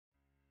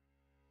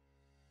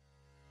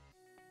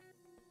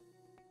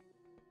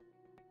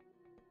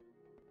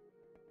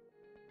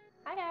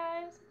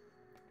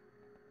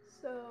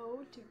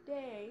So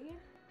today,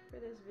 for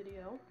this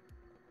video,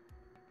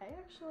 I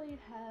actually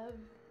have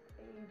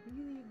a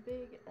really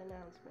big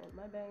announcement.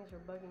 My bangs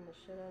are bugging the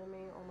shit out of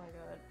me, oh my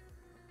god.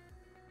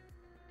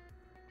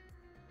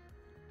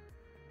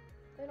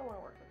 They don't want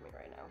to work with me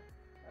right now.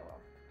 Oh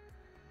well.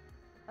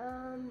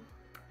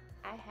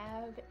 I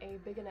have a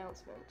big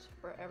announcement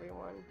for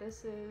everyone.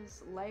 This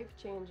is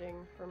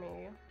life-changing for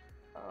me.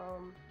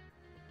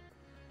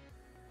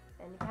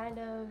 And kind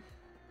of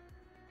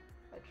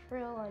a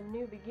trail on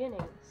new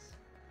beginnings.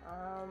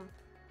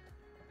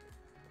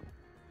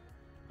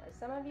 As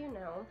some of you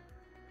know,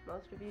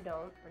 most of you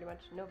don't, pretty much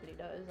nobody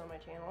does on my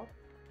channel.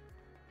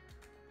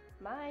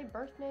 My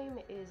birth name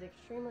is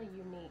extremely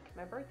unique.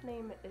 My birth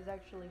name is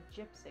actually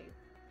Jypsi.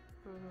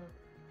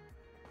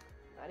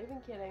 Not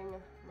even kidding,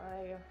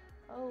 my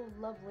oh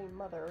lovely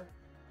mother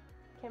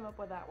came up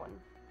with that one.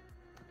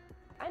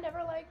 I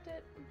never liked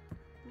it,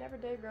 never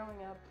did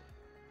growing up.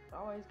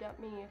 Always got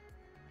me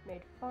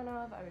made fun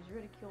of, I was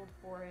ridiculed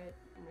for it,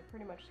 and it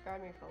pretty much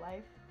scarred me for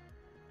life.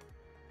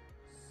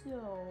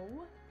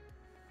 So,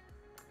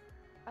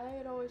 I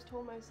had always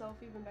told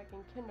myself, even back in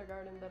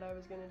kindergarten, that I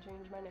was going to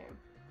change my name.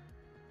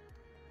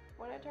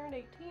 When I turned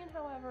 18,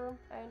 however,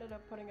 I ended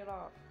up putting it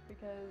off,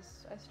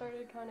 because I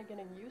started kind of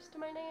getting used to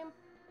my name,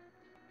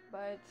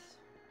 but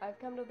I've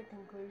come to the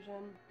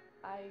conclusion,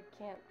 I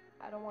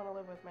don't want to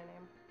live with my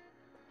name.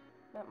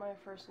 Not my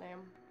first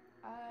name.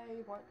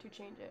 I want to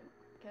change it,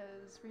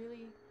 because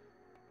really,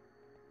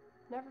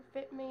 never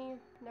fit me,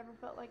 never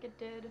felt like it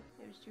did.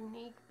 It was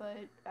unique,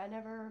 but I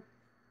never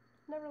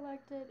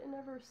liked it. It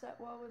never set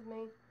well with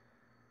me.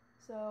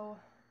 So,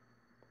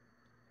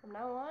 from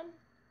now on,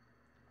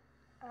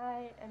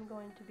 I am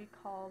going to be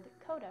called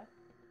Kota.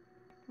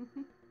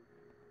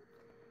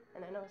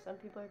 And I know some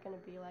people are going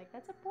to be like,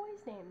 that's a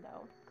boy's name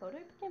though.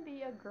 Kota can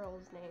be a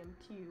girl's name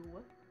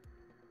too.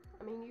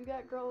 I mean, you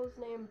got girls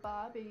named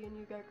Bobby, and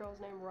you got girls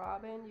named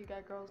Robin, you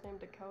got girls named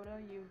Dakota,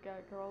 you've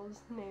got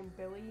girls named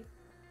Billy.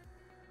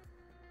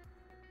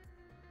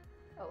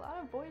 A lot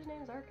of boys'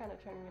 names are kind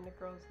of turning into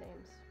girls'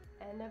 names,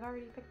 and I've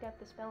already picked out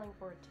the spelling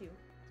for it too.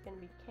 It's gonna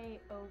be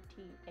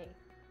K-O-T-A.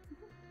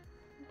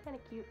 Kind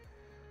of cute.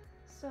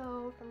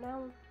 So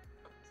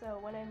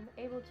when I'm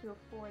able to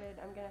afford it,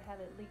 I'm gonna have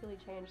it legally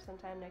changed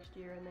sometime next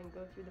year, and then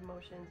go through the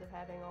motions of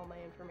having all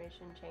my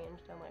information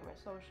changed on like my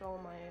social,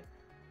 my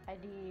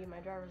ID, my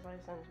driver's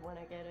license when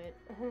I get it.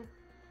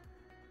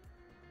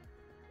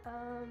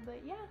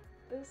 But yeah,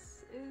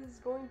 this is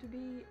going to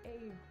be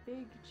a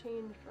big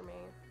change for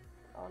me.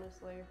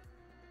 Honestly.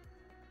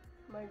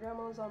 My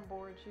grandma's on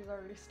board, she's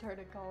already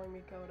started calling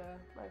me Kota.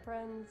 My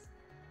friends,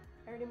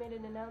 I already made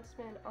an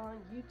announcement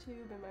on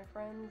YouTube and my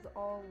friends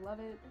all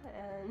love it,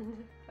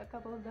 and a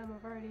couple of them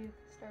have already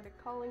started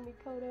calling me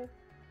Kota.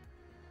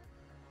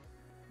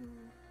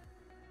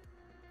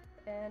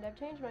 And I've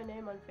changed my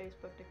name on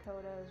Facebook to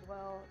Kota as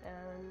well,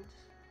 and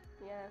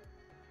yeah,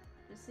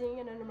 just seeing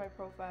it under my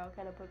profile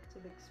kind of puts a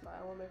big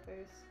smile on my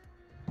face.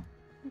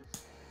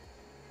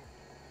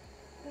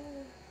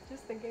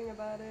 Just thinking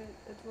about it,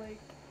 it's like,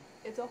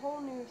 it's a whole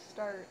new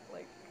start,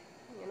 like,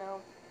 you know,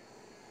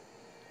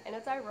 and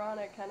it's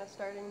ironic kind of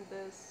starting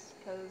this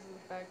because of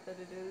the fact that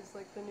it is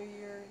like the new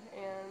year,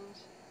 and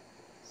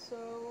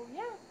so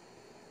yeah,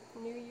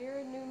 new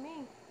year, new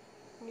me,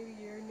 new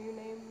year, new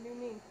name, new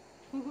me.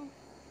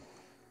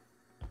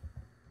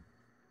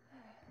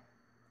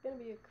 It's gonna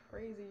be a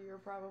crazy year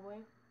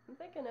probably. I'm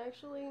thinking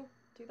actually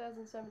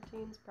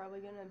 2017 is probably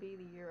gonna be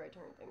the year I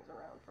turn things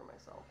around for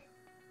myself.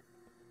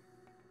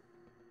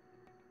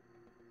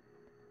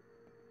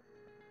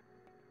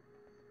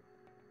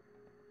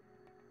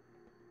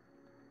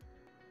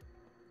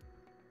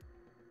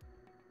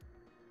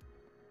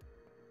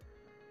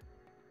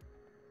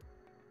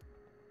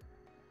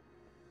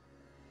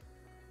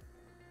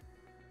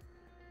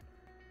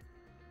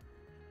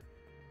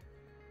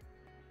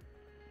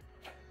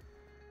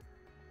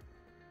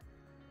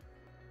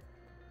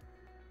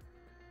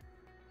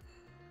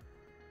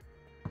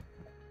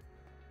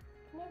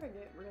 I never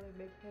get really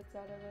big hits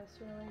out of this,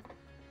 really.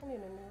 I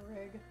need a new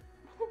rig.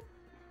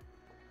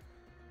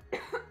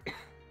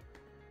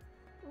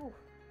 Ooh.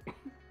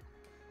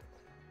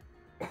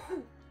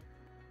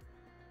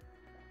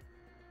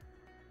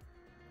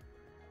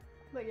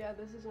 But yeah,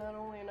 this is not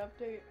only an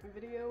update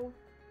video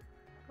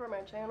for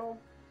my channel,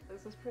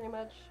 this is pretty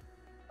much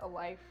a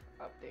life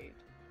update.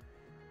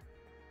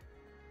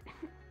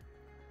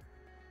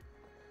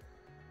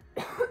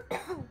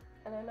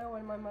 And I know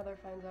when my mother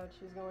finds out,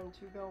 she's going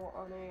to go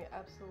on a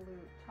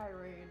absolute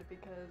tirade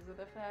because of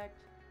the fact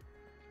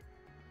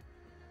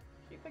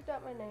she picked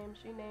out my name,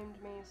 she named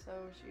me, so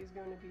she's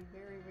going to be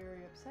very,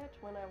 very upset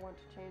when I want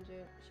to change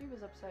it. She was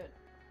upset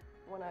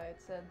when I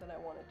had said that I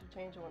wanted to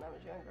change it when I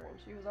was younger, and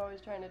she was always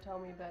trying to tell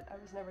me that I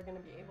was never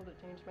going to be able to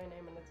change my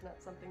name and it's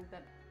not something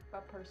that a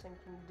person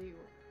can do.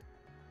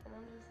 And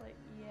I'm just like,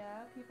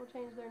 yeah, people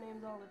change their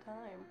names all the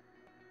time.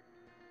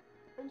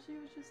 And she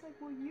was just like,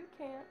 well, you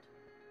can't.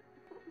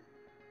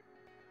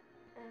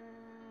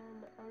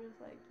 And I'm just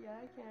like, yeah,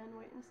 I can,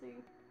 wait and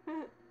see.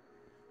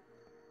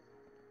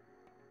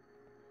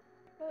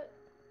 But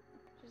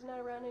she's not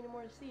around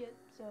anymore to see it,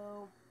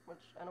 so,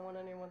 which I don't want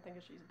anyone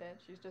thinking she's dead.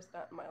 She's just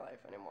not in my life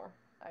anymore.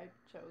 I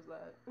chose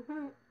that.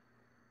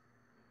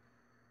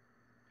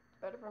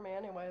 Better for me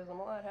anyways. I'm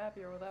a lot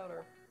happier without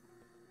her.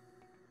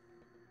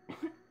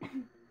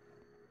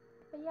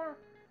 But yeah,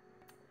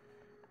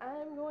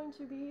 I'm going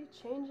to be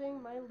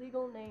changing my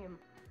legal name.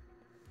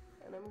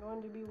 And I'm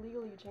going to be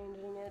legally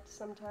changing it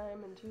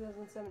sometime in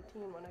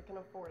 2017 when I can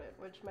afford it,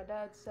 which my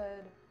dad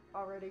said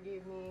already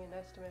gave me an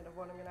estimate of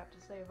what I'm going to have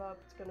to save up.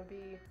 It's going to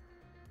be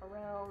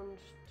around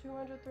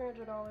 $200,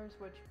 $300,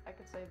 which I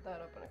could save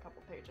that up in a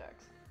couple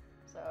paychecks.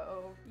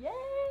 So, yay!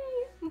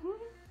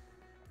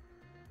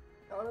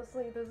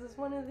 Honestly, this is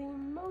one of the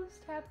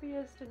most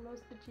happiest and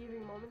most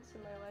achieving moments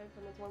in my life,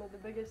 and it's one of the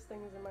biggest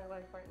things in my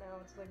life right now.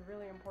 It's like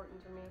really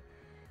important to me,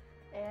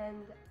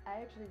 and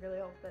I actually really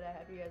hope that I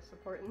have you guys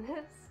supporting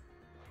this.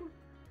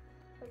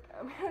 Like,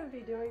 I'm gonna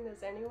be doing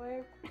this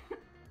anyway.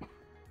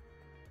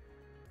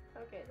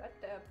 Okay, that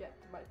dab got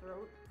to my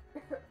throat.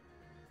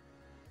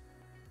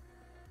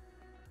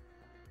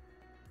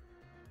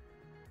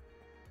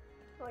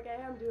 Like, I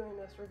am doing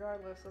this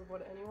regardless of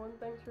what anyone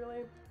thinks,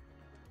 really.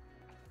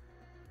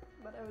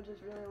 But I would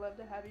just really love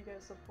to have you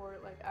guys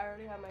support. Like, I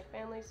already have my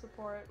family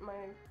support.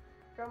 My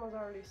grandma's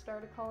already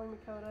started calling me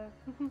Kota.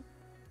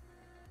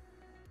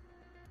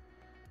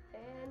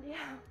 And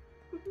yeah.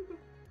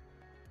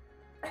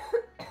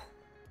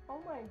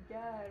 Oh my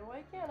god,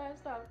 why can't I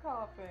stop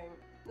coughing?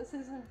 This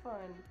isn't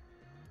fun.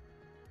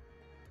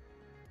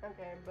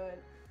 Okay, but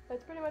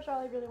that's pretty much all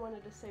I really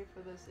wanted to say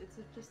for this. It's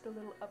just a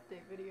little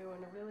update video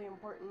and a really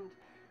important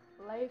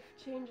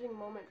life-changing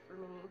moment for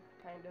me,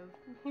 kind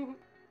of.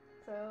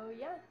 So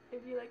yeah,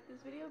 if you like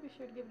this video, be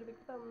sure to give it a big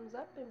thumbs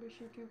up, and be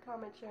sure to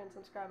comment, share, and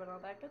subscribe and all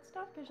that good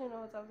stuff, because you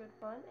know it's all good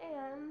fun,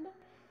 and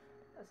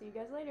I'll see you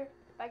guys later.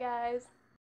 Bye guys!